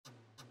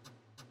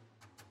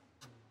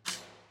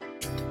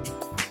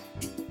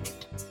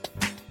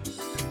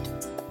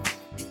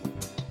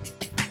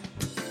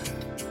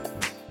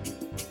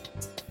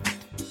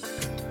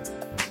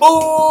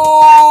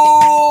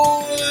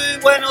Muy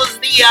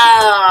buenos días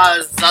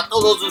a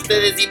todos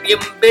ustedes y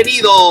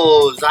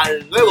bienvenidos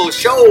al nuevo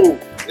show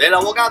del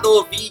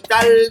abogado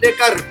Vital de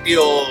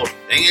Carpio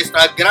en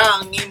esta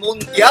gran y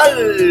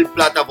mundial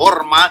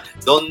plataforma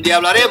donde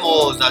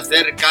hablaremos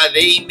acerca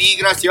de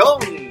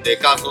inmigración, de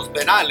casos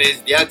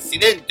penales, de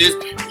accidentes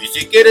y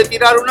si quiere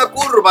tirar una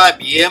curva,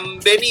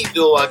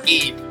 bienvenido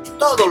aquí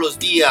todos los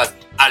días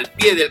al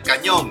pie del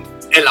cañón.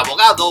 El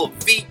abogado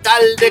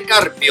Vital de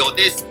Carpio,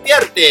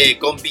 despierte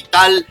con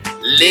Vital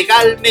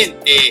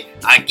legalmente,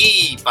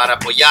 aquí para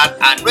apoyar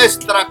a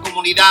nuestra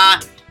comunidad,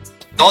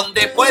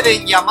 donde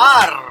pueden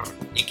llamar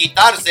y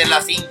quitarse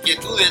las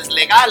inquietudes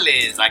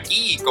legales,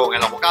 aquí con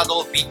el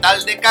abogado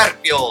Vital de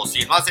Carpio.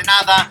 Si no hace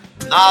nada,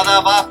 nada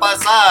va a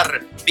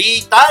pasar.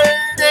 Vital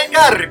de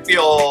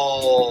Carpio.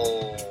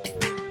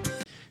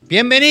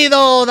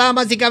 Bienvenido,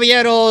 damas y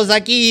caballeros,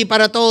 aquí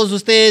para todos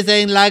ustedes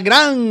en la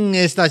gran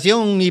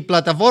estación y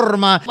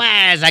plataforma.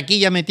 Pues aquí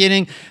ya me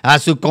tienen a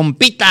su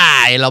compita,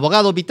 el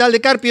abogado Vital de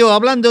Carpio,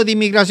 hablando de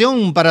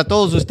inmigración para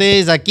todos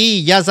ustedes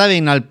aquí, ya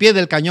saben, al pie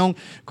del cañón,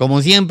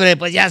 como siempre,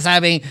 pues ya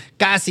saben,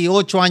 casi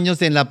 8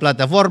 años en la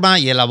plataforma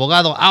y el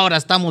abogado, ahora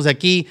estamos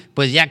aquí,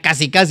 pues ya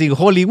casi en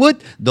Hollywood,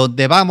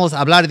 donde vamos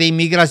a hablar de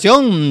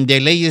inmigración,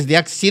 de leyes de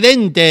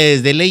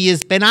accidentes, de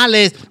leyes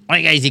penales.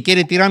 Oiga, y si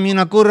quiere tirarme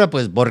una curva,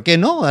 pues ¿por qué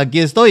no? Aquí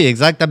estoy,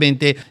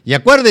 exactamente. Y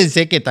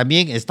acuérdense que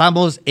también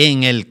estamos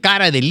en el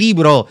Cara de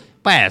Libro.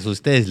 Pues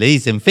ustedes le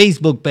dicen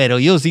Facebook, pero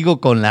yo sigo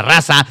con la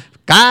raza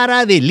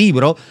Cara de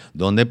Libro,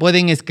 donde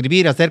pueden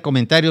escribir, hacer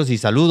comentarios y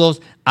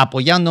saludos,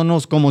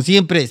 apoyándonos como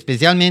siempre,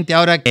 especialmente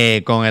ahora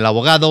con el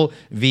abogado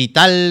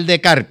Vital de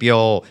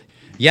Carpio.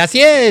 Y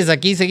así es,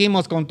 aquí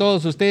seguimos con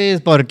todos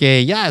ustedes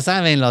porque ya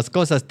saben las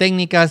cosas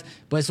técnicas,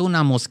 pues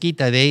una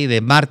mosquita de ahí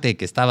de Marte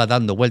que estaba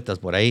dando vueltas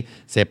por ahí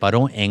se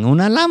paró en un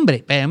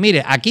alambre. Pero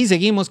mire, aquí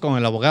seguimos con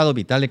el abogado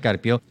Vital de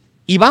Carpio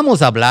y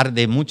vamos a hablar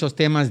de muchos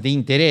temas de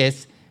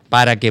interés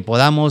para que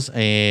podamos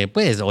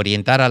pues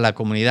orientar a la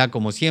comunidad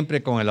como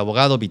siempre con el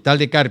abogado Vital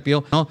de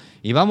Carpio, ¿no?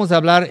 Y vamos a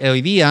hablar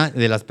hoy día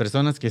de las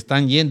personas que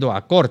están yendo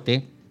a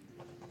corte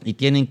y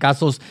tienen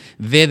casos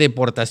de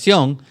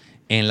deportación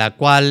en la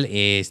cual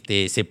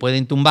se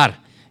pueden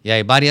tumbar. Y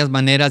hay varias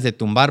maneras de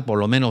tumbar, por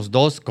lo menos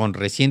 2 con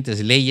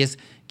recientes leyes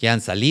que han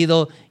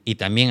salido. Y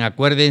también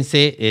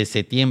acuérdense,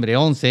 septiembre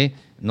 11,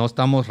 no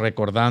estamos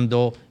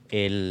recordando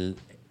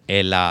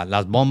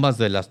las bombas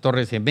de las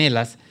Torres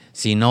Gemelas,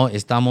 sino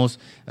estamos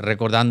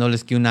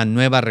recordándoles que una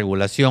nueva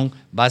regulación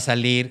va a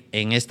salir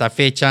en esta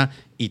fecha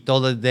y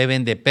todos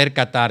deben de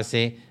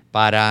percatarse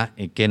para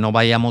que no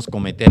vayamos a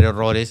cometer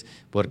errores,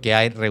 porque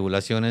hay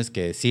regulaciones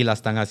que sí la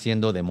están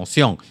haciendo de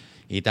emoción.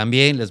 Y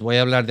también les voy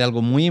a hablar de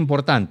algo muy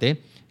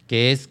importante,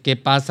 que es qué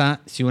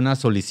pasa si una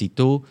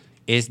solicitud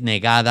es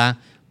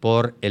negada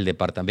por el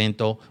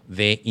Departamento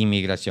de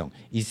Inmigración.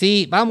 Y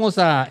sí, vamos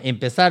a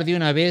empezar de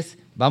una vez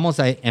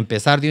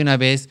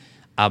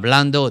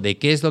hablando de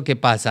qué es lo que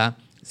pasa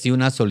si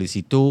una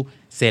solicitud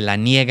se la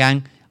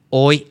niegan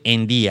hoy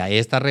en día.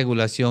 Esta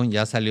regulación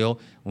ya salió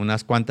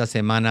unas cuantas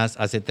semanas,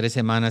 hace 3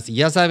 semanas, y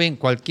ya saben,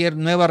 cualquier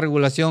nueva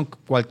regulación,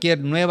 cualquier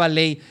nueva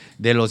ley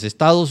de los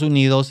Estados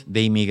Unidos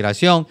de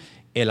inmigración,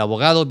 el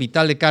abogado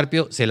Vital de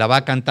Carpio se la va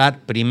a cantar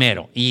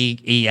primero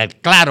y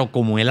claro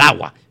como el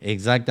agua,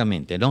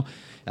 exactamente, ¿no?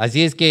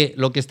 Así es que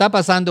lo que está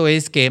pasando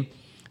es que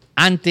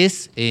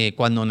antes,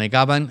 cuando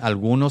negaban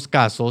algunos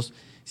casos,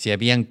 si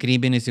habían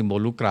crímenes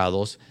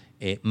involucrados,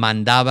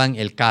 mandaban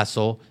el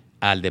caso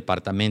al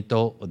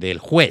departamento del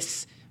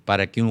juez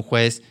para que un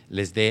juez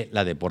les dé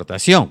la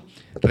deportación.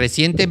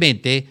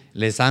 Recientemente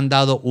les han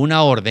dado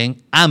una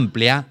orden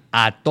amplia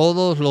a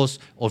todos los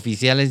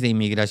oficiales de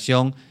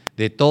inmigración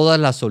de todas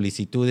las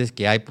solicitudes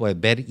que hay por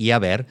ver y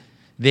haber,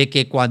 de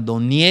que cuando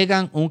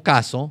niegan un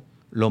caso,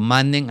 lo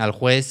manden al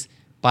juez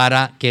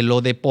para que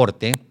lo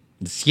deporte,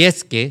 si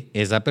es que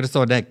esa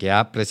persona que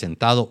ha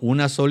presentado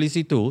una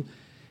solicitud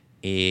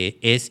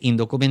es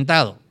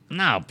indocumentado.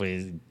 No,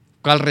 pues,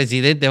 ¿cuál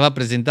residente va a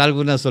presentar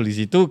alguna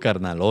solicitud,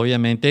 carnal?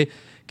 Obviamente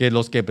que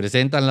los que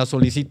presentan la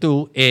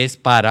solicitud es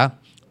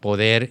para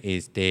poder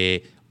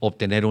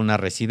obtener una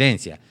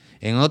residencia.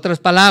 En otras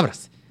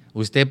palabras,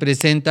 usted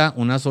presenta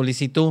una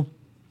solicitud,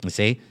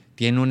 ¿sí?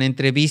 Tiene una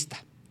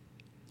entrevista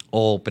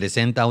o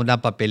presenta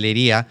una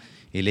papelería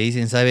y le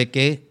dicen, ¿sabe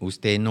qué?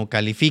 Usted no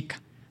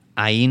califica.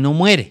 Ahí no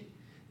muere.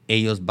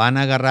 Ellos van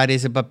a agarrar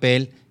ese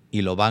papel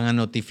y lo van a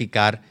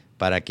notificar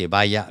para que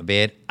vaya a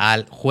ver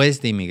al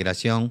juez de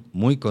inmigración,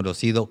 muy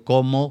conocido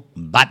como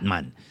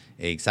Batman.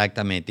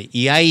 Exactamente.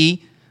 Y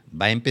ahí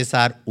va a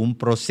empezar un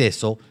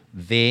proceso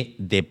de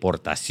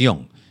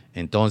deportación.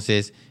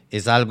 Entonces,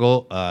 es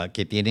algo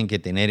que tienen que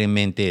tener en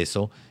mente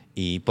eso,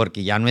 y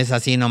porque ya no es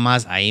así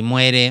nomás, ahí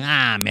muere,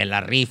 me la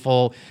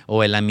rifo,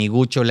 o el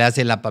amigucho le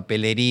hace la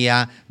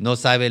papelería, no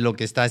sabe lo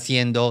que está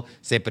haciendo,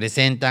 se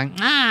presentan,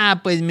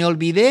 pues me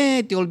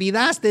olvidé, te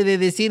olvidaste de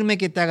decirme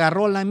que te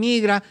agarró la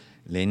migra,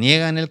 le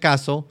niegan el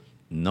caso,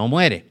 no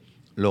muere,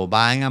 lo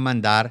van a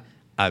mandar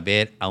a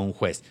ver a un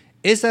juez.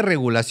 Esa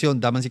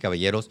regulación, damas y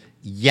caballeros,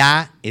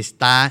 ya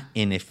está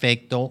en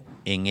efecto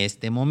en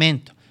este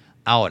momento.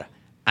 Ahora,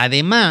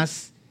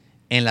 además,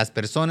 en las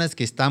personas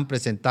que están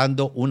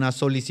presentando una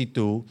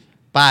solicitud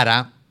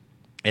para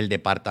el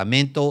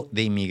Departamento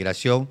de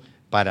Inmigración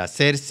para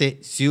hacerse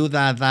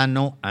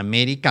ciudadano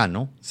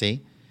americano,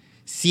 ¿sí?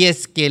 Si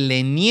es que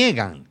le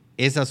niegan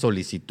esa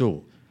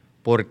solicitud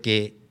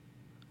porque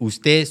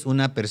usted es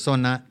una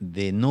persona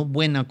de no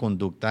buena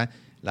conducta,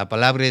 la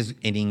palabra es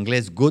en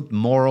inglés good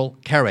moral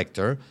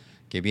character,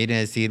 que viene a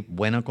decir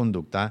buena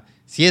conducta.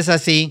 Si es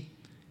así,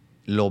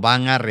 lo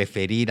van a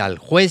referir al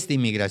juez de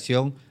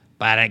inmigración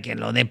para que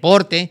lo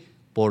deporte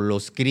por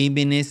los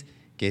crímenes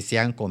que se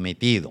han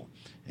cometido.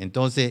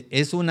 Entonces,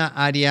 es una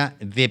área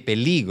de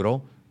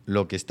peligro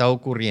lo que está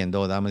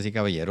ocurriendo, damas y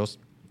caballeros,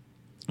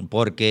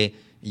 porque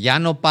ya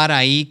no para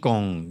ahí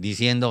con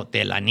diciendo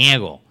te la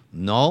niego.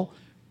 No,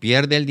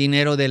 pierde el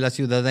dinero de la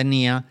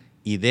ciudadanía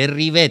y de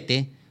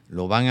ribete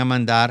lo van a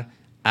mandar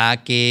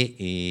a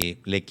que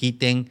le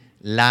quiten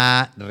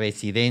la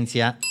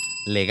residencia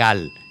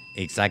legal.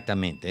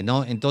 Exactamente,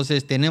 ¿no?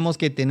 Entonces tenemos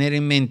que tener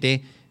en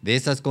mente de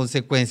esas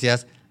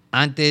consecuencias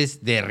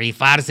antes de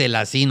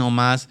rifársela así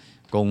nomás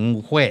con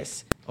un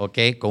juez, ¿ok?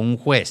 Con un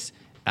juez,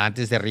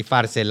 antes de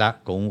rifársela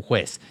con un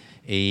juez.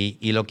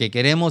 Y lo que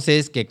queremos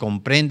es que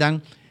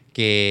comprendan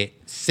que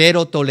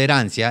cero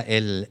tolerancia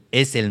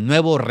es el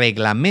nuevo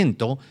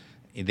reglamento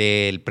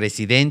del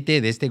presidente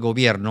de este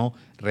gobierno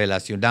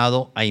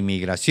relacionado a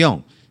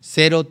inmigración.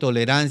 Cero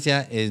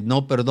tolerancia es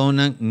no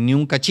perdonan ni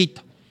un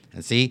cachito,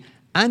 ¿sí?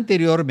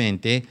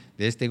 Anteriormente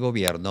de este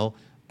gobierno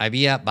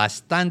había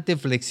bastante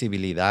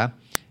flexibilidad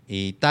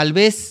y tal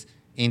vez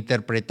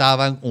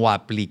interpretaban o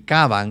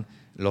aplicaban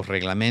los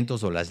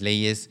reglamentos o las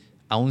leyes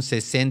a un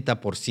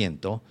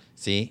 60%,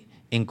 ¿sí?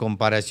 En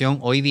comparación,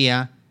 hoy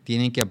día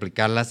tienen que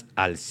aplicarlas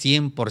al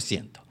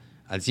 100%.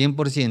 Al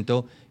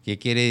 100%, que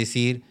quiere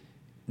decir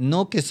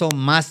no que son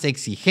más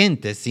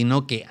exigentes,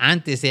 sino que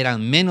antes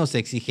eran menos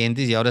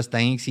exigentes y ahora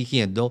están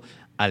exigiendo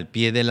al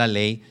pie de la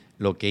ley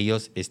lo que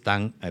ellos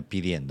están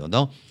pidiendo,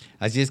 ¿no?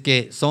 Así es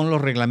que son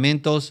los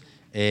reglamentos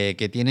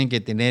que tienen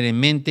que tener en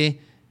mente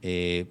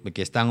que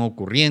están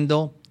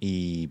ocurriendo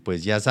y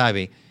pues ya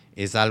sabe,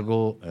 es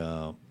algo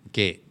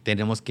que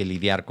tenemos que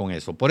lidiar con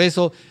eso. Por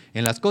eso,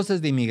 en las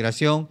cosas de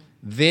inmigración,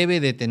 debe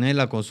de tener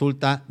la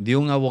consulta de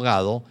un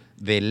abogado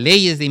de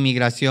leyes de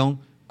inmigración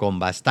con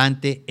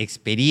bastante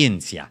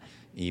experiencia.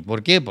 ¿Y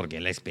por qué?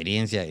 Porque la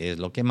experiencia es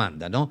lo que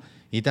manda, ¿no?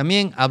 Y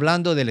también,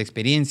 hablando de la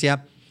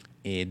experiencia,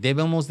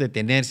 debemos de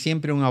tener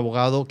siempre un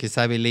abogado que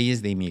sabe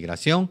leyes de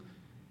inmigración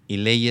y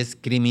leyes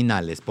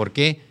criminales. ¿Por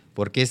qué?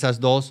 Porque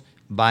esas dos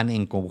van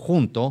en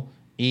conjunto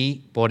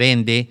y, por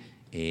ende,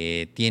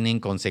 tienen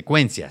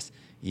consecuencias.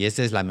 Y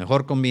esa es la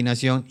mejor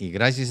combinación y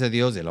gracias a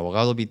Dios el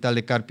abogado Vital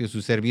de Carpio,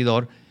 su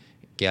servidor,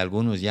 que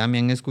algunos ya me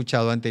han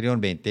escuchado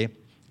anteriormente,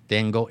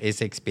 tengo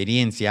esa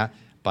experiencia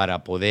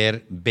para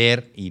poder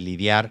ver y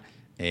lidiar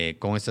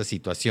con estas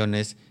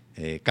situaciones,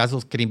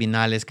 casos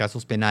criminales,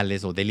 casos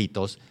penales o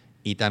delitos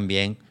y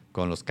también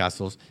con los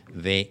casos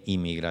de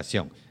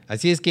inmigración.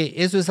 Así es que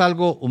eso es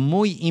algo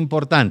muy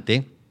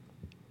importante,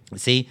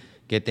 ¿sí?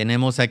 Que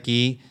tenemos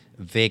aquí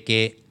de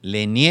que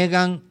le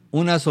niegan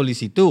una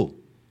solicitud,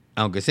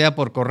 aunque sea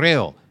por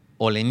correo,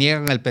 o le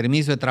niegan el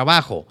permiso de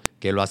trabajo,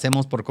 que lo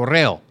hacemos por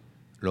correo,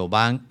 lo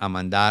van a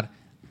mandar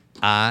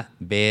a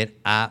ver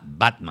a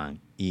Batman.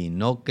 Y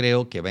no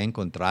creo que va a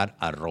encontrar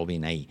a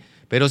Robin ahí.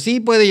 Pero sí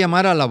puede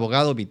llamar al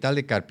abogado Vital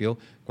de Carpio,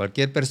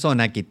 cualquier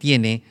persona que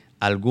tiene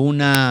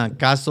algún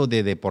caso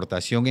de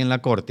deportación en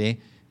la corte,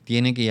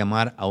 tiene que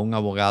llamar a un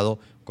abogado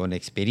con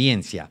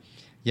experiencia.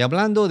 Y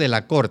hablando de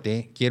la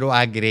corte, quiero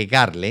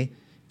agregarle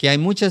que hay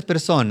muchas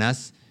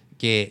personas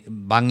que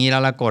van a ir a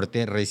la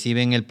corte,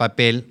 reciben el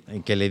papel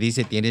que le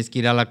dice tienes que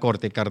ir a la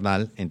corte,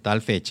 carnal, en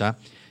tal fecha,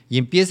 y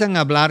empiezan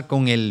a hablar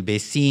con el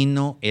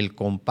vecino, el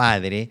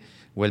compadre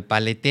o el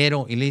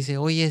paletero y le dice,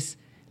 oyes,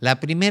 la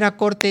primera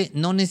corte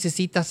no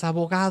necesitas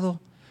abogado,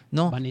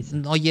 no,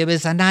 no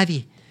lleves a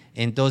nadie.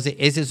 Entonces,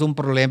 ese es un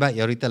problema y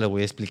ahorita le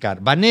voy a explicar.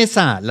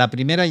 Vanessa, la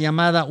primera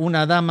llamada,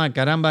 una dama,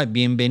 caramba,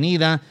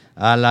 bienvenida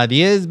a la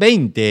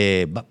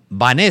 1020.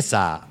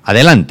 Vanessa,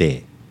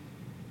 adelante.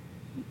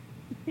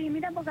 Sí,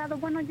 mira, abogado,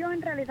 bueno, yo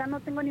en realidad no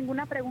tengo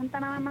ninguna pregunta,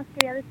 nada más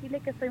quería decirle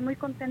que estoy muy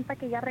contenta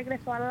que ya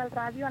regresó a la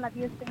radio a las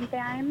 10:20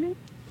 AM.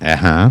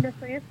 Ajá. Lo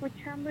estoy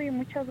escuchando y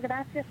muchas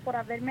gracias por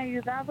haberme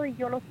ayudado y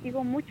yo lo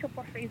sigo mucho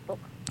por Facebook.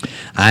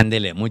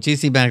 Ándele,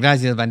 muchísimas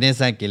gracias,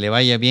 Vanessa, que le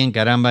vaya bien,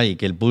 caramba, y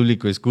que el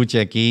público escuche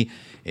aquí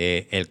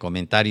el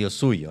comentario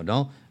suyo,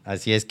 ¿no?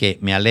 Así es que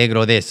me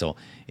alegro de eso.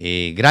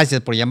 Gracias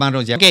por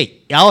llamarnos. Ok,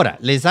 ahora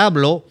les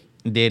hablo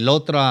de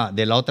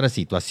la otra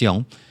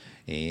situación.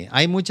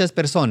 Hay muchas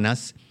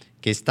personas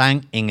que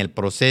están en el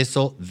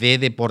proceso de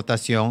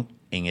deportación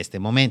en este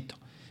momento.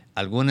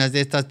 Algunas de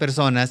estas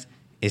personas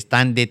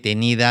están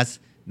detenidas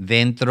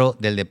dentro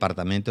del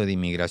Departamento de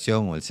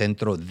Inmigración o el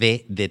centro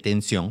de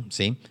detención,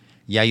 ¿sí?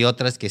 Y hay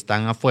otras que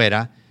están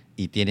afuera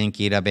y tienen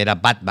que ir a ver a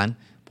Batman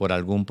por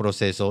algún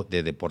proceso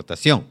de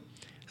deportación.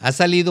 Ha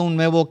salido un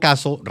nuevo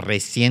caso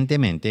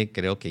recientemente,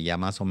 creo que ya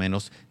más o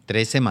menos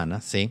 3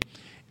 semanas, ¿sí?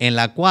 En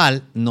la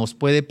cual nos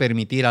puede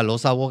permitir a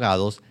los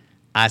abogados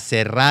a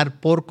cerrar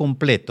por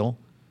completo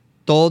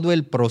todo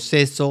el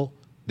proceso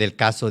del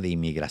caso de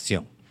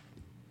inmigración.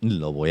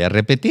 Lo voy a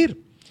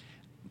repetir.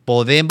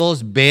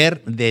 Podemos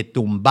ver de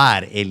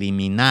tumbar,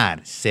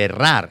 eliminar,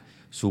 cerrar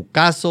su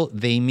caso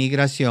de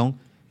inmigración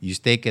y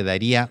usted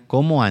quedaría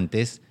como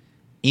antes,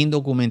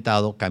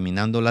 indocumentado,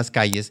 caminando las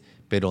calles,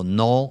 pero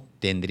no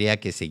tendría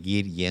que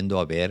seguir yendo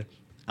a ver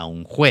a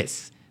un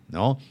juez,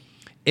 ¿no?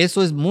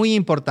 Eso es muy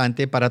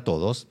importante para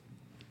todos.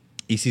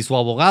 Y si su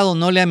abogado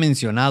no le ha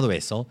mencionado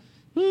eso,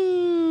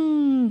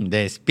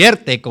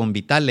 despierte con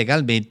Vital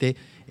Legalmente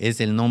es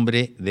el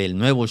nombre del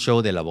nuevo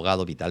show del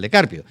abogado Vital de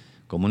Carpio.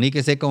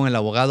 Comuníquese con el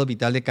abogado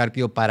Vital de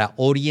Carpio para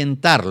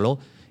orientarlo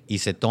y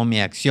se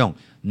tome acción.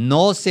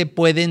 No se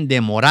pueden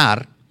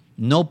demorar,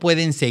 no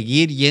pueden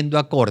seguir yendo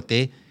a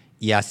corte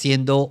y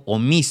haciendo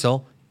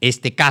omiso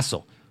este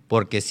caso,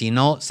 porque si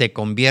no se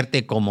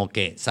convierte como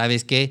que,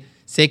 ¿sabes qué?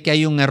 Sé que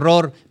hay un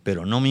error,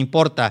 pero no me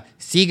importa.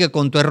 Sigue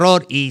con tu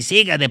error y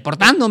sigue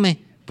deportándome.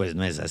 Pues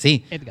no es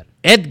así.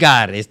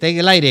 Edgar, está en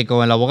el aire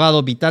con el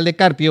abogado Vital de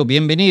Carpio.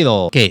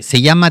 Bienvenido. ¿Qué?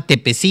 Se llama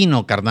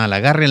tepecino, carnal.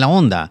 Agarre la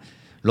onda.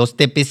 Los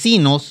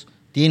tepecinos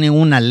tienen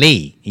una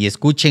ley. Y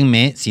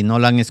escúchenme, si no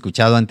lo han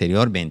escuchado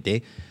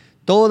anteriormente.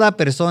 Toda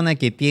persona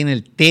que tiene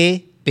el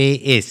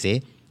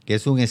TPS, que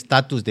es un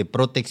estatus de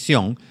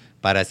protección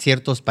para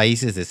ciertos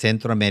países de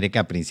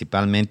Centroamérica,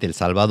 principalmente El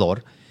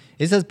Salvador,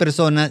 esas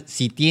personas,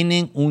 si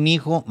tienen un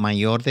hijo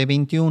mayor de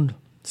 21,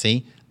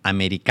 ¿sí?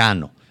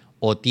 Americano,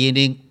 o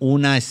tienen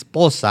una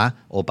esposa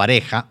o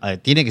pareja,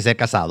 tiene que ser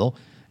casado,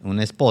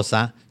 una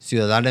esposa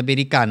ciudadana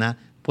americana,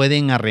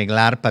 pueden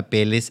arreglar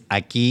papeles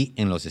aquí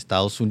en los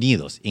Estados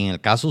Unidos. En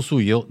el caso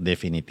suyo,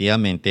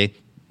 definitivamente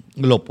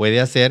lo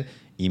puede hacer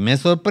y me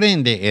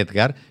sorprende,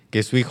 Edgar,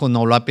 que su hijo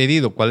no lo ha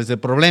pedido. ¿Cuál es el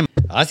problema?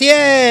 Así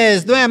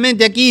es,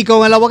 nuevamente aquí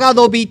con el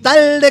abogado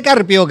Vital de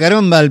Carpio,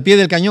 caramba, al pie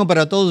del cañón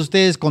para todos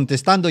ustedes,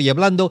 contestando y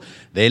hablando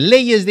de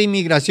leyes de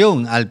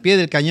inmigración, al pie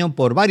del cañón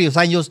por varios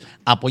años,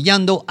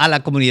 apoyando a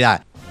la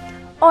comunidad.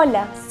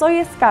 Hola,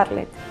 soy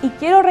Scarlett y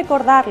quiero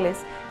recordarles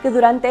que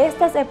durante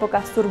estas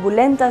épocas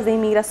turbulentas de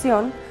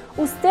inmigración,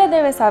 usted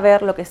debe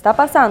saber lo que está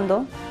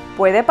pasando,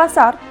 puede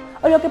pasar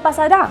o lo que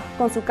pasará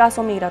con su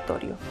caso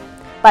migratorio.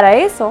 Para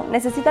eso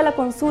necesita la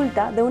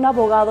consulta de un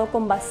abogado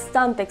con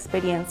bastante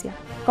experiencia,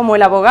 como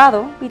el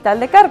abogado Vital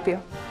de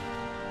Carpio.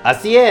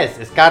 Así es,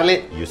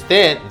 Scarlett, y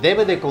usted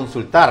debe de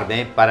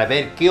consultarme para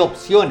ver qué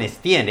opciones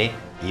tiene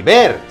y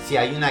ver si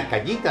hay una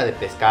cañita de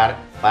pescar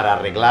para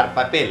arreglar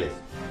papeles.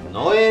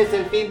 No es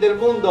el fin del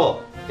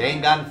mundo,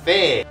 tengan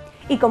fe.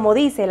 Y como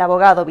dice el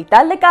abogado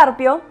Vital de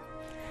Carpio,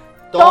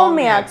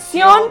 tome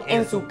acción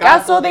en su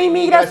caso de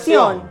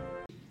inmigración.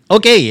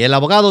 Ok, el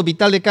abogado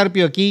Vital de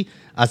Carpio aquí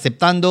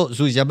aceptando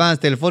sus llamadas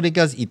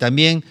telefónicas y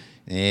también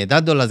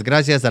dando las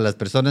gracias a las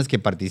personas que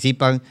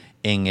participan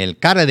en el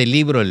Cara del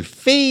Libro, el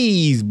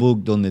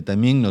Facebook, donde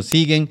también nos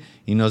siguen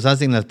y nos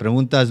hacen las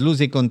preguntas.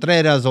 Lucy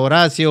Contreras,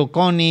 Horacio,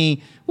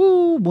 Connie,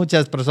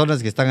 muchas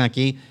personas que están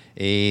aquí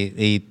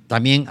y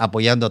también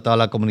apoyando a toda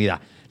la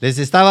comunidad. Les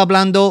estaba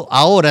hablando,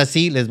 ahora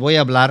sí les voy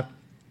a hablar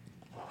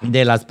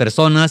de las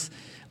personas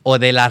o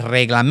de los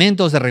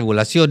reglamentos de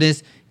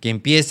regulaciones que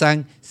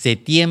empiezan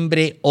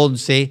septiembre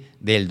 11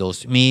 del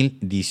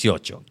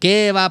 2018.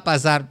 ¿Qué va a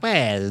pasar?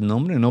 Pues, no,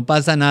 hombre, no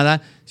pasa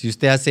nada si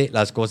usted hace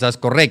las cosas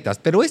correctas.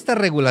 Pero esta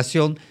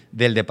regulación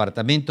del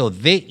Departamento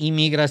de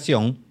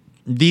Inmigración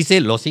dice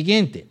lo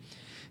siguiente.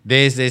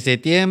 Desde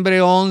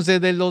septiembre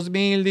 11 del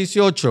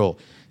 2018,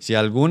 si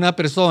alguna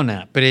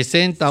persona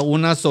presenta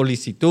una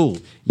solicitud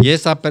y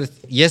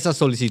esa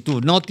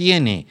solicitud no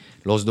tiene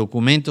los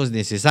documentos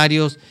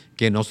necesarios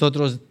que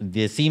nosotros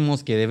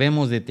decimos que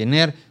debemos de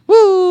tener,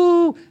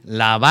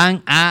 la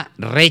van a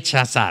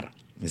rechazar,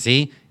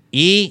 ¿sí?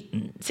 Y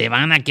se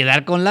van a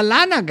quedar con la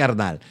lana,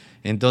 carnal.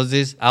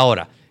 Entonces,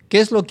 ahora, ¿qué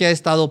es lo que ha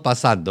estado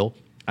pasando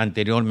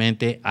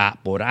anteriormente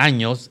por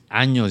años?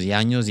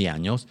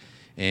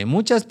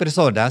 Muchas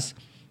personas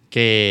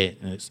que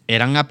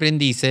eran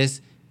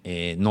aprendices,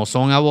 no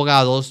son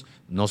abogados,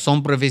 no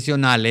son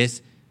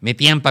profesionales,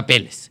 metían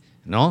papeles,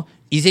 ¿no?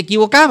 Y se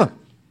equivocaban,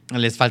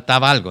 les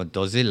faltaba algo.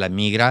 Entonces la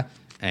migra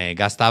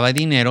gastaba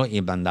dinero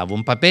y mandaba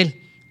un papel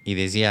y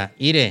decía,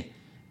 mire,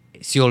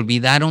 se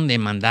olvidaron de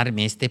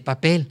mandarme este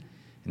papel,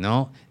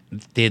 ¿no?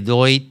 Te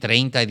doy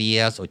 30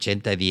 días,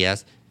 80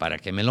 días para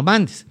que me lo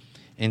mandes.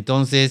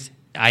 Entonces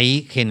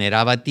ahí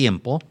generaba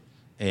tiempo,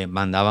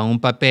 mandaban un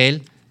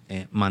papel,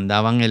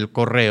 mandaban el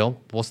correo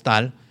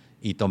postal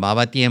y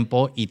tomaba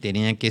tiempo y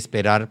tenían que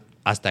esperar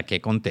hasta que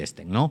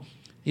contesten, ¿no?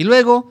 Y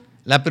luego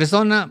la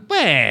persona,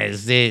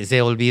 pues,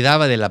 se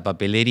olvidaba de la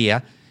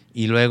papelería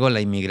y luego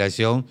la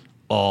inmigración,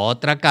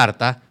 otra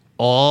carta,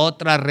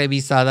 otra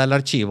revisada al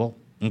archivo,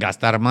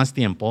 gastar más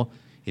tiempo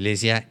y le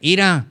decía,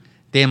 mira,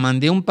 te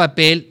mandé un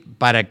papel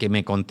para que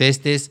me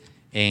contestes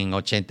en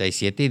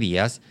 87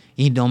 días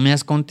y no me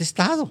has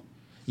contestado.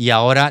 Y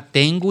ahora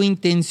tengo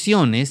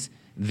intenciones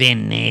de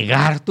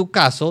negar tu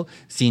caso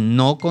si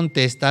no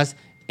contestas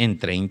en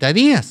 30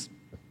 días.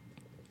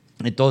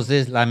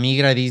 Entonces la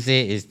migra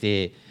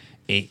dice,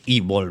 y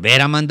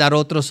volver a mandar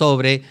otro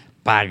sobre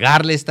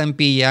pagar la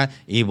estampilla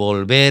y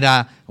volver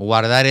a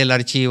guardar el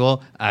archivo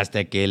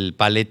hasta que el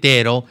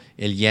paletero,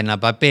 el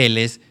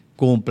llenapapeles,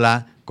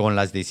 cumpla con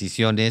las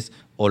decisiones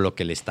o lo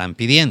que le están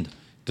pidiendo.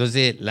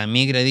 Entonces, la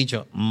migra ha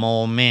dicho,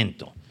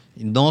 momento,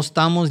 no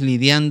estamos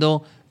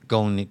lidiando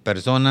con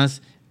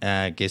personas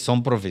que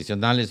son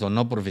profesionales o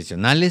no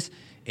profesionales,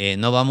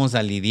 no vamos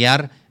a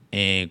lidiar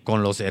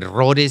con los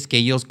errores que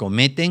ellos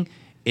cometen.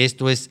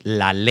 Esto es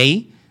la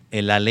ley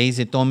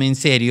se toma en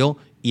serio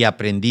y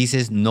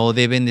aprendices no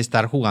deben de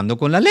estar jugando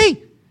con la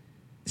ley.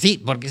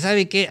 Sí, porque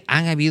 ¿sabe qué?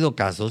 Han habido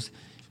casos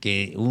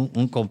que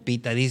un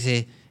compita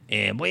dice,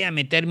 voy a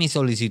meter mi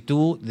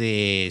solicitud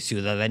de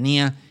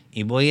ciudadanía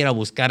y voy a ir a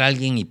buscar a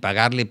alguien y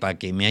pagarle para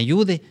que me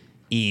ayude.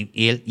 Y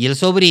el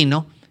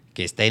sobrino,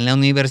 que está en la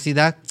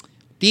universidad,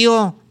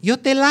 tío, yo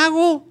te la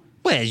hago.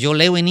 Pues yo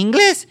leo en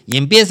inglés y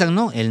empiezan,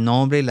 ¿no? El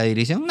nombre y la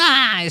dirección.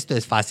 Esto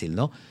es fácil,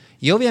 ¿no?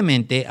 Y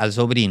obviamente al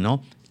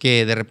sobrino,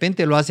 que de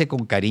repente lo hace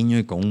con cariño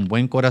y con un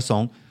buen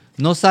corazón,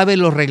 no sabe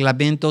los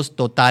reglamentos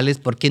totales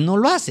porque no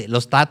lo hace, lo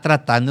está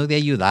tratando de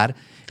ayudar.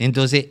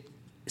 Entonces,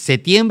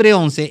 septiembre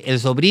 11, el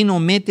sobrino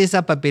mete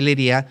esa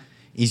papelería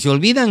y si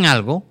olvidan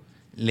algo,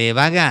 le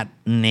van a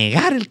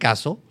negar el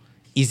caso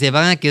y se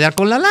van a quedar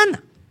con la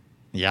lana,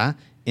 ¿ya?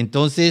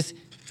 Entonces,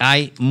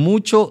 hay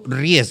mucho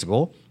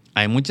riesgo,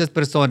 hay muchas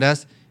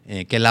personas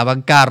que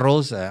lavan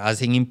carros,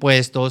 hacen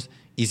impuestos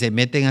y se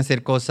meten a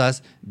hacer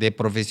cosas de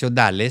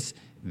profesionales,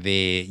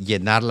 de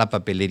llenar la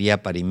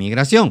papelería para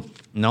inmigración,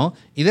 ¿no?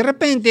 Y de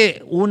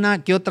repente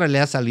una que otra le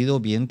ha salido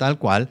bien tal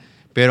cual,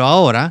 pero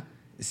ahora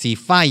si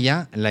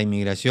falla la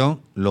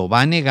inmigración lo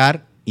va a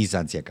negar y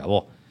se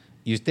acabó.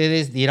 Y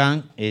ustedes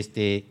dirán,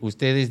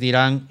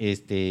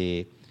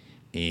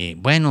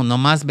 bueno,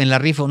 nomás me la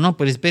rifo. No,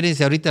 pero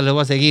espérense, ahorita le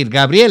voy a seguir.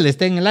 Gabriel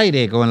está en el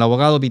aire con el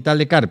abogado Vital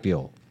de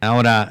Carpio.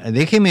 Ahora,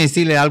 déjeme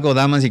decirle algo,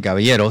 damas y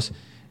caballeros.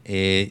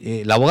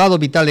 El abogado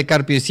Vital de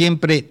Carpio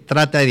siempre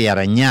trata de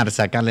arañar,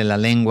 sacarle la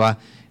lengua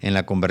en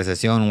la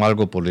conversación o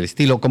algo por el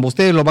estilo, como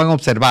ustedes lo van a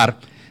observar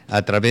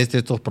a través de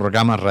estos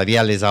programas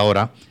radiales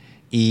ahora,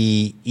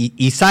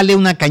 y sale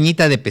una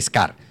cañita de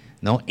pescar,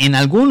 ¿no? En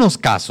algunos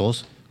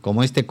casos,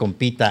 como este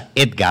compita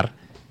Edgar,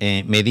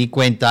 me di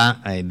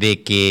cuenta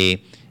de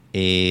que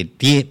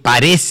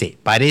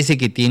parece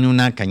que tiene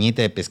una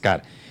cañita de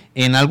pescar.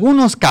 En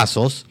algunos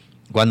casos,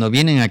 cuando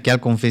vienen aquí al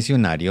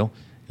confesionario,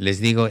 les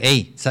digo,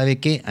 hey, ¿sabe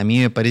qué? A mí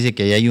me parece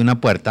que ahí hay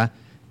una puerta.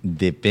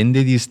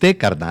 Depende de usted,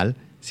 carnal,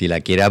 si la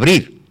quiere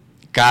abrir.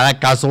 Cada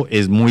caso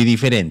es muy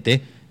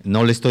diferente.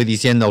 No le estoy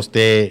diciendo a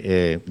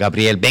usted,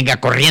 Gabriel, venga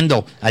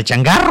corriendo al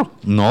changarro.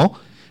 No,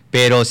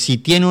 pero si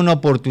tiene una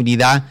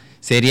oportunidad,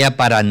 sería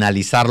para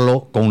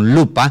analizarlo con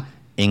lupa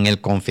en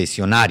el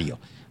confesionario,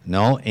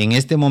 ¿no? En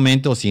este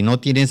momento, si no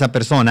tiene esa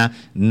persona,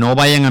 no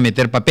vayan a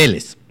meter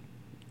papeles.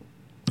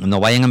 No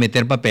vayan a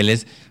meter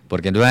papeles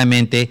porque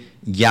nuevamente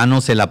ya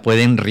no se la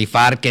pueden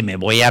rifar, que me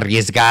voy a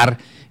arriesgar,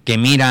 que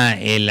mira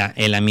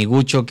el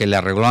amigucho que le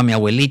arregló a mi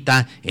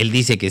abuelita, él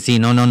dice que sí.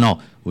 No.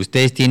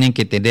 Ustedes tienen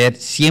que tener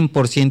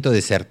 100%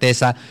 de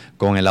certeza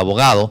con el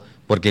abogado,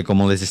 porque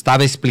como les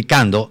estaba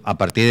explicando, a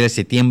partir de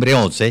septiembre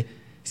 11,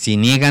 si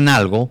niegan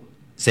algo,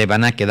 se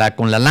van a quedar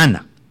con la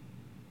lana.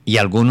 Y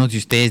algunos de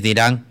ustedes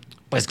dirán,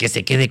 pues que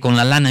se quede con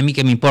la lana, a mí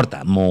qué me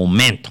importa.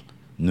 Momento,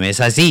 no es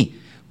así,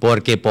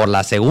 porque por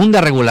la segunda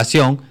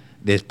regulación,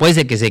 después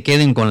de que se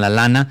queden con la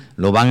lana,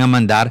 lo van a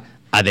mandar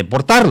a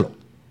deportarlo.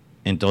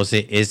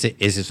 Entonces, ese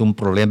es un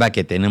problema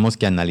que tenemos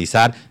que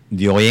analizar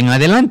de hoy en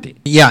adelante.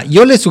 Ya,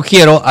 yo les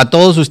sugiero a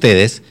todos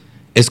ustedes,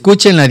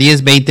 escuchen la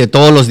 1020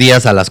 todos los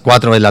días a las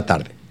 4 de la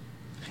tarde.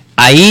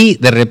 Ahí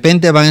de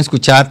repente van a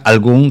escuchar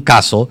algún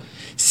caso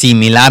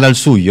similar al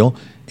suyo.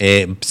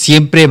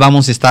 Siempre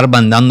vamos a estar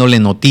mandándole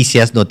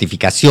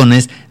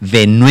notificaciones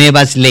de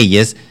nuevas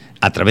leyes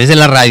a través de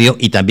la radio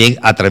y también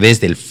a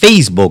través del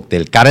Facebook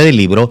del Cara del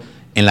Libro,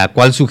 en la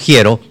cual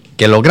sugiero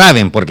que lo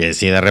graben, porque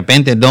si de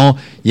repente no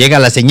llega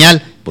la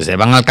señal, pues se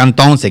van al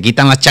cantón, se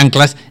quitan las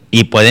chanclas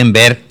y pueden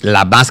ver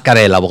la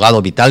máscara del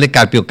abogado Vital de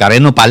Carpio, cara de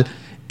nopal,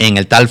 en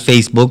el tal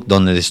Facebook,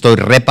 donde estoy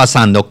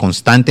repasando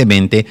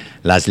constantemente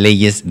las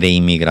leyes de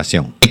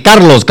inmigración.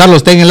 Carlos,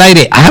 está en el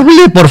aire.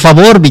 Hable, por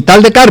favor,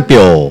 Vital de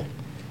Carpio.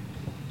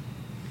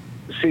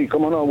 Sí,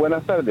 cómo no,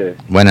 buenas tardes.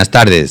 Buenas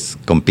tardes,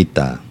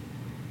 compita.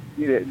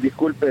 Mire,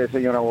 disculpe,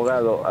 señor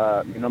abogado,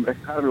 mi nombre es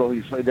Carlos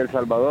y soy de El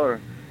Salvador.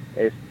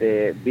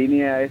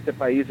 Vine a este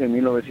país en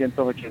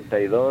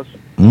 1982.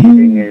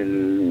 En el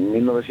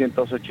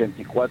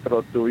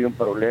 1984 tuve un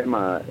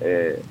problema.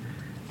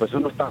 Pues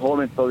uno está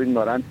joven, todo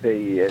ignorante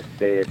y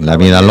la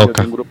vida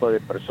loca. Un grupo de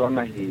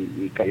personas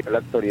y cayó la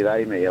autoridad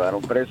y me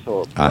llevaron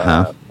preso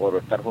por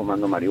estar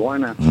fumando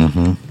marihuana.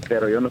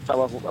 Pero yo no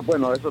estaba,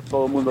 bueno, eso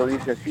todo el mundo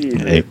dice sí.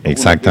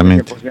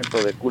 Exactamente.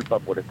 100% de culpa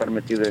por estar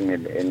metido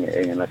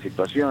en la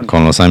situación.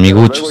 Con los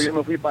amiguchos. Luego yo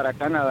me fui para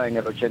Canadá en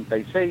el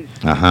 86.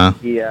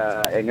 Y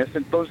en ese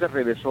entonces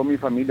regresó mi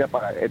familia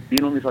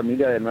vino mi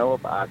familia de nuevo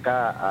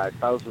acá a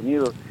Estados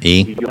Unidos.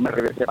 Y yo me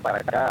regresé para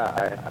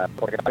acá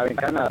porque estaba en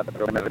Canadá,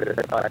 pero me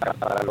regresé para acá,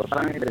 para Los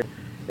Ángeles.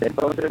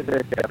 Entonces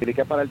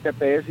apliqué para el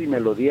TPS y me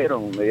lo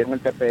dieron. Me dieron el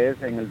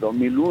TPS en el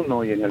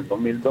 2001 y en el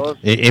 2002.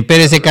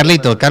 Espérese,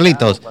 Carlitos.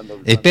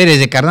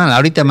 Espérese, carnal.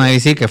 Ahorita me va a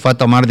decir que fue a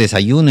tomar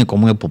desayuno y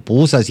comió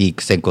pupusas y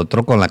se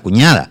encontró con la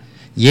cuñada.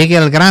 Llegue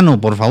al grano,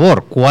 por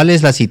favor. ¿Cuál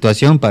es la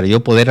situación para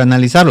yo poder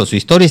analizarlo? Su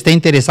historia está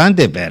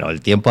interesante, pero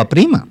el tiempo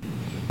aprima.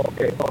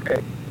 Ok.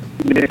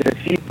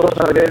 Necesito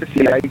saber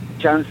si hay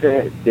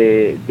chance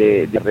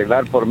de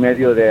arreglar por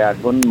medio de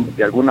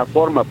alguna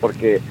forma,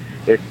 porque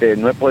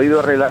no he podido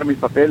arreglar mis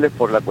papeles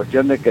por la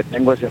cuestión de que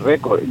tengo ese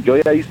récord. Yo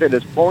ya hice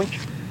el sponge,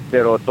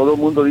 pero todo el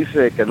mundo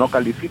dice que no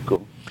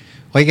califico.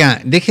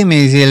 Oiga, déjenme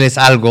decirles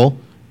algo.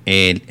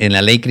 En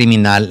la ley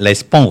criminal, la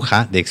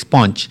esponja de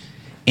expunge,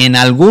 en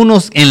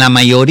la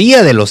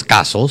mayoría de los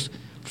casos,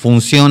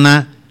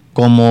 funciona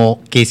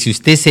como que si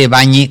usted se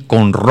bañe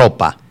con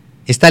ropa.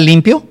 ¿Está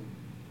limpio?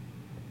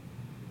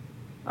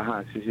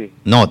 Ajá, sí.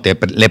 No,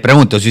 le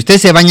pregunto, si usted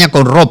se baña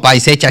con ropa y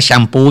se echa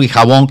shampoo y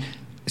jabón,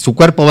 ¿su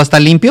cuerpo va a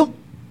estar limpio?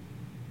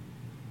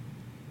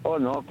 Oh,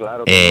 no,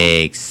 claro.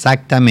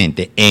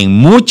 Exactamente. En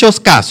muchos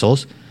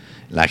casos,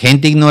 la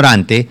gente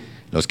ignorante,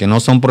 los que no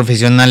son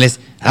profesionales,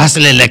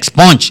 hazle el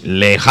expunge,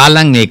 le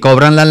jalan y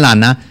cobran la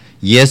lana,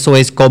 y eso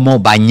es como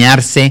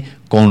bañarse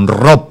con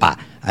ropa.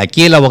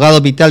 Aquí el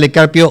abogado Vital de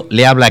Carpio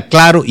le habla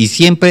claro y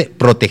siempre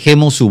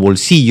protegemos su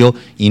bolsillo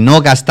y no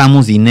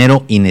gastamos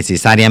dinero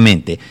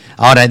innecesariamente.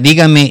 Ahora,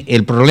 dígame,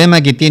 el problema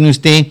que tiene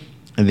usted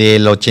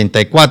del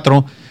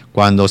 84,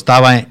 cuando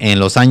estaba en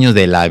los años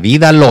de la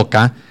vida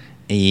loca,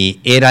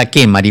 ¿era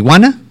qué,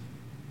 marihuana?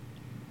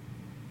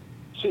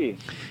 Sí.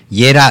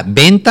 ¿Y era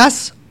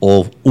ventas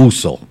o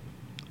uso?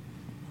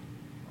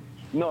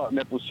 No,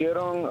 me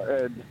pusieron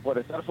por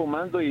estar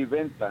fumando y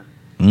venta.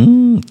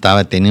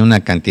 Tenía una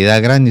cantidad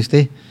grande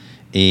usted.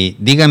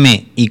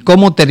 Dígame, ¿y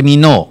cómo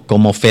terminó?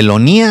 ¿Como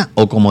felonía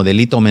o como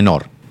delito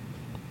menor?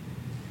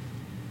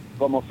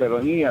 Como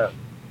felonía.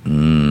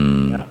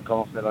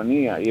 Como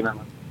felonía. Y me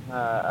mandaron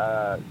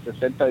a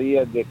 60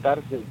 días de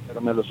cárcel, pero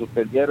me lo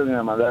suspendieron y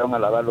me mandaron a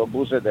lavar los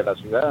buses de la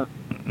ciudad.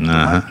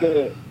 Más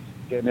que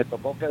me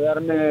tocó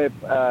quedarme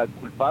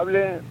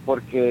culpable,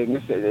 porque en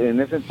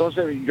ese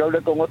entonces yo hablé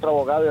con otro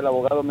abogado y el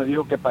abogado me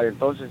dijo que para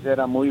entonces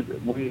era muy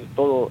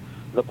todo,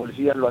 los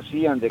policías lo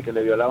hacían, de que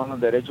le violaban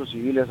los derechos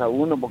civiles a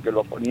uno, porque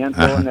lo ponían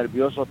todo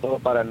nervioso, todo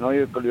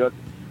paranoico, que lo iban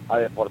a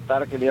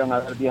deportar, que le iban a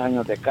dar 10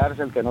 años de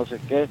cárcel, que no sé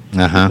qué.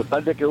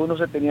 Total de que uno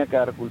se tenía que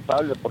dar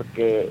culpable,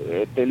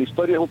 porque la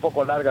historia es un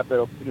poco larga,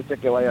 pero quiere usted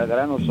que vaya al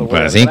grano.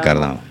 Pues sí,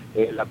 carnal.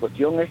 La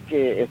cuestión es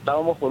que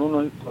estábamos con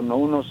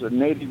unos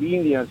Native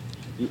Indians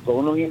y con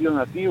unos indios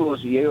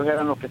nativos, y ellos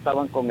eran los que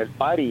estaban con el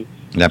party.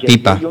 La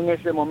pipa. Yo en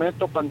ese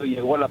momento, cuando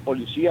llegó la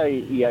policía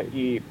y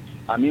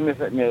a mí me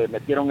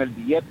metieron el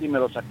billete y me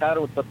lo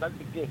sacaron, total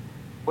de que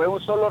fue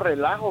un solo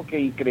relajo, que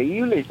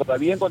increíble, y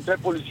todavía encontré al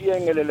policía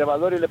en el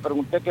elevador y le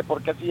pregunté que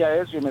por qué hacía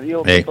eso, y me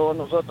dijo que todos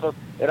nosotros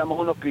éramos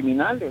unos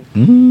criminales.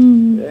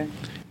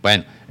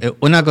 Bueno,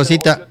 una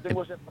cosita. Yo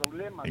tengo ese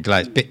problema.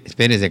 Claro,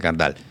 espérese,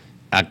 carnal.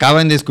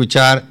 Acaban de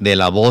escuchar de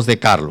la voz de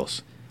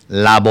Carlos.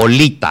 La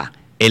bolita,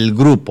 el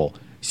grupo.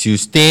 Si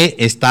usted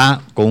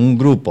está con un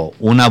grupo,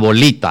 una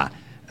bolita,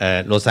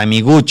 los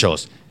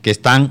amiguchos que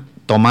están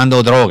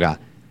tomando droga,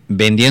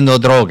 vendiendo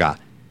droga,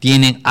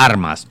 tienen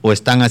armas o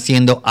están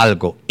haciendo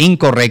algo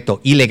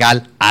incorrecto,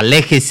 ilegal,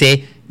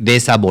 aléjese de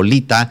esa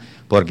bolita,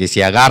 porque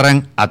si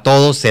agarran a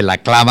todos, se la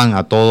clavan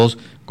a todos,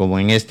 como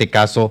en este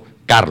caso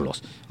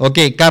Carlos. Ok,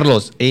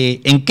 Carlos,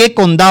 ¿en qué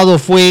condado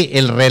fue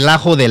el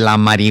relajo de la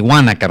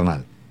marihuana,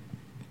 carnal?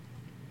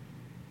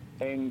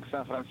 En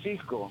San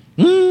Francisco.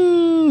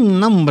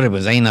 No, hombre,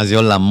 pues ahí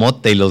nació la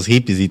mota y los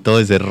hippies y todo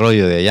ese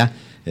rollo de allá.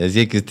 Es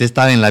decir, que usted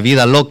estaba en la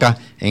vida loca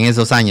en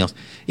esos años.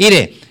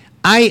 Mire,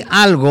 hay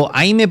algo,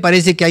 ahí me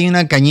parece que hay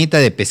una cañita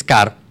de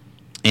pescar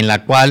en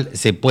la cual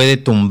se puede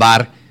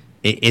tumbar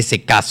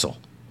ese caso.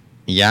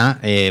 ¿Ya?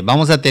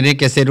 Vamos a tener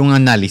que hacer un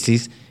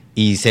análisis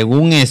y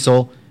según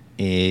eso,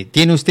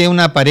 ¿tiene usted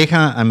una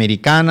pareja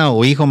americana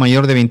o hijo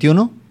mayor de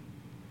 21?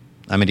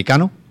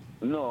 ¿Americano?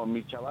 No,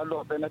 mi chavalo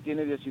apenas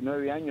tiene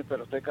 19 años,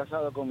 pero estoy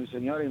casado con mi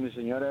señora y mi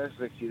señora es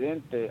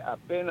residente,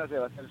 apenas se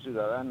va a ser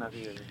ciudadana.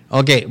 Fíjate.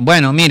 Ok,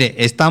 bueno, mire,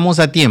 estamos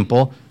a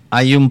tiempo.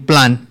 Hay un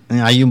plan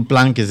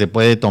que se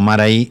puede tomar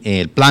ahí,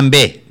 el plan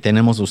B,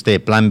 tenemos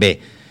usted, plan B.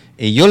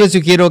 Yo le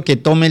sugiero que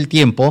tome el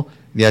tiempo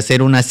de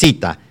hacer una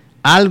cita.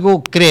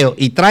 Algo creo,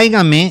 y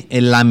tráigame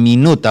la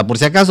minuta, por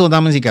si acaso,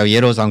 damas y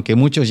caballeros, aunque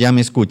muchos ya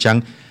me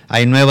escuchan,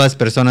 hay nuevas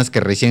personas que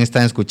recién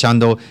están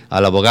escuchando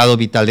al abogado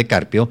Vital de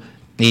Carpio,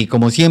 y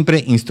como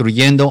siempre,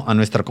 instruyendo a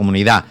nuestra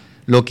comunidad.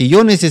 Lo que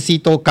yo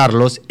necesito,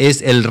 Carlos,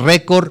 es el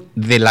récord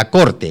de la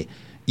corte,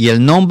 y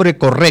el nombre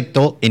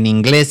correcto en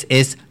inglés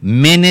es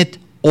Minute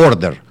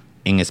Order.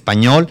 En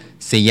español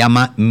se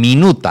llama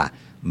minuta.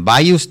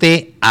 Vaya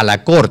usted a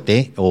la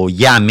corte o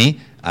llame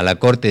a la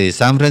corte de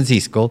San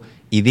Francisco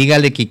y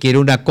dígale que quiere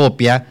una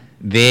copia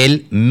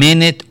del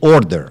Minute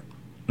Order,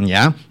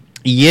 ¿ya?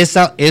 Y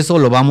eso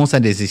lo vamos a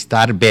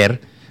necesitar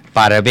ver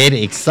para ver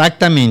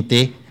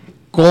exactamente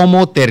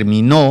cómo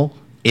terminó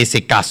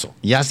ese caso.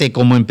 Ya sé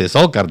cómo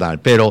empezó, carnal,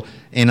 pero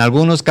en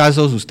algunos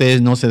casos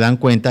ustedes no se dan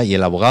cuenta y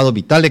el abogado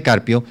Vital de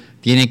Carpio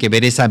tiene que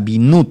ver esa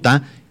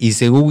minuta y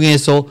según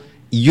eso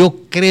yo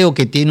creo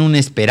que tiene una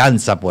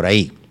esperanza por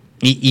ahí.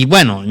 Y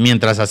bueno,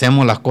 mientras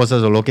hacemos las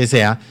cosas o lo que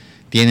sea,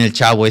 tiene el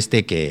chavo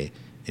este que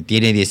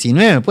tiene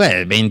 19,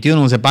 pues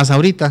 21 se pasa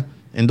ahorita,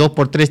 en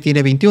 2x3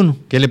 tiene 21,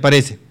 ¿qué le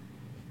parece?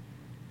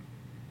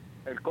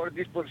 ¿El court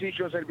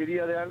disposition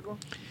serviría de algo?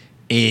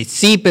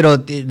 Sí,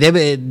 pero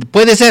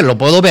puede ser, lo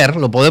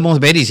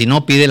podemos ver y si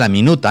no pide la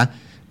minuta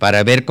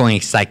para ver con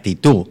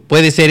exactitud.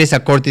 Puede ser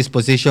esa court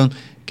disposition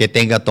que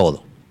tenga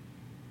todo.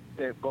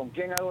 ¿Con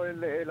quién hago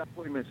el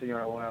appointment, señor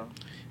abogado?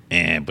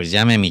 Pues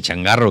llame a mi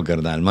changarro,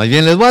 carnal. Más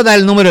bien les voy a dar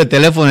el número de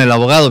teléfono del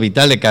abogado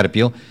Vital de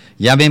Carpio.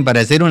 Llamen para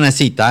hacer una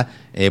cita,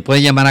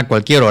 pueden llamar a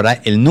cualquier hora.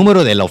 El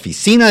número de la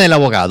oficina del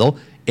abogado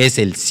es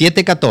el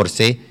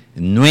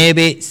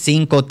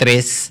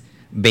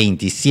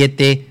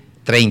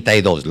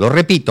 714-953-2732. Lo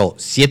repito,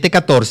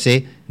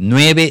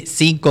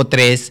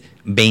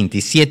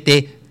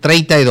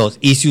 714-953-2732.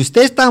 Y si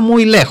usted está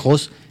muy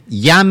lejos,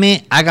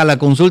 llame, haga la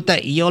consulta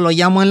y yo lo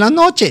llamo en la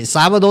noche,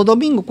 sábado o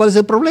domingo. ¿Cuál es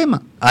el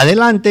problema?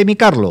 Adelante, mi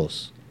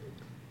Carlos.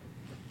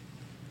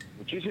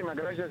 Muchísimas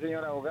gracias,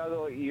 señor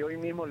abogado, y hoy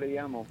mismo le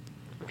llamo.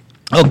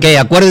 Ok,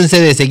 acuérdense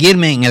de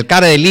seguirme en el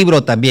cara del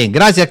libro también.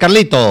 Gracias,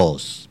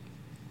 Carlitos.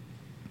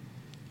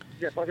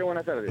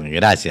 Buenas tardes.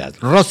 Gracias.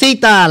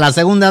 Rosita, la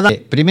segunda.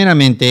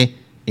 Primeramente,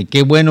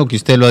 qué bueno que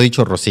usted lo ha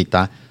dicho,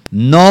 Rosita.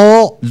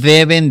 No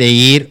deben de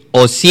ir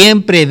o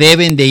siempre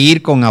deben de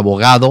ir con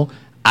abogado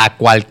a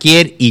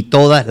cualquier y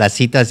todas las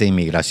citas de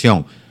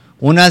inmigración.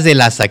 Una de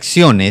las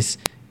acciones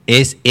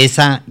es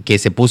esa que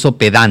se puso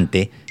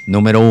pedante,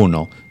 número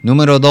 1.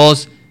 Número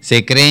 2,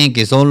 se creen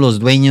que son los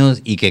dueños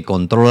y que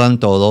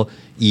controlan todo.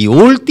 Y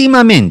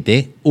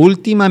últimamente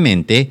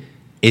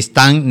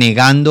están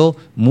negando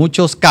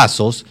muchos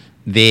casos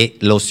de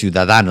los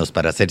ciudadanos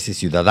para hacerse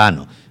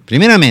ciudadano.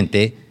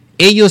 Primeramente,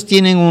 ellos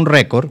tienen un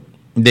récord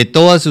de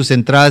todas sus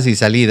entradas y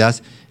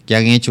salidas que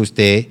han hecho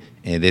usted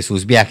de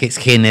sus viajes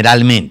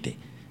generalmente.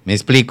 ¿Me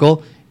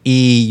explico?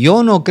 Y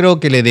yo no creo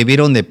que le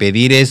debieron de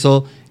pedir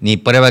eso, ni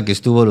prueba que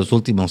estuvo los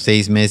últimos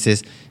 6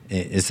 meses,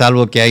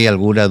 salvo que hay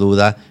alguna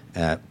duda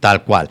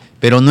tal cual.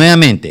 Pero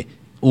nuevamente,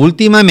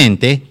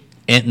 últimamente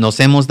nos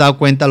hemos dado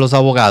cuenta los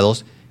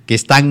abogados que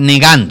están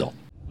negando.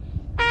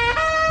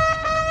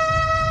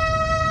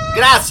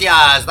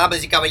 Gracias,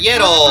 damas y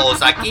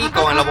caballeros. Aquí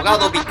con el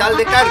abogado Vital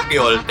de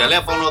Carpio. El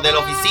teléfono de la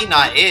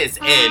oficina es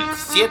el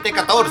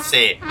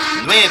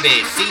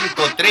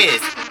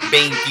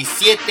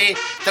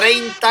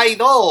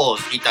 714-953-2732.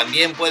 Y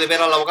también puede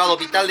ver al abogado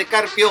Vital de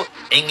Carpio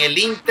en el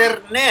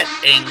internet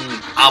en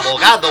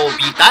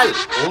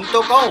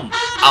abogadovital.com.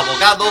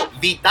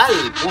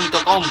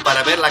 Abogadovital.com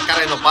para ver la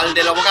cara en nopal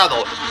del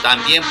abogado.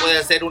 También puede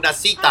hacer una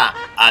cita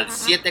al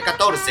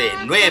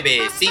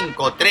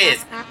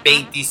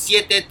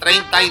 714-953-2732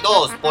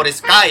 por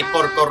Skype,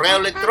 por correo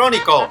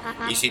electrónico.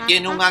 Y si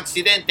tiene un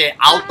accidente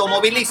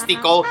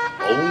automovilístico o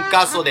un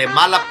caso de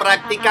mala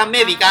práctica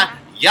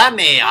médica,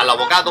 llame al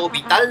abogado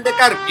Vital de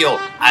Carpio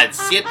al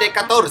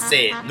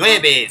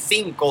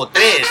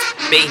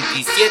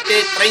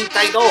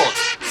 714-953-2732.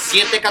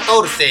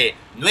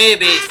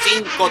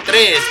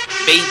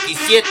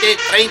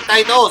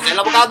 714-953-2732. El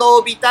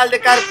abogado Vital de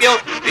Carpio.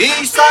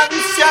 Y ¡san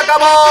se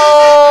acabó!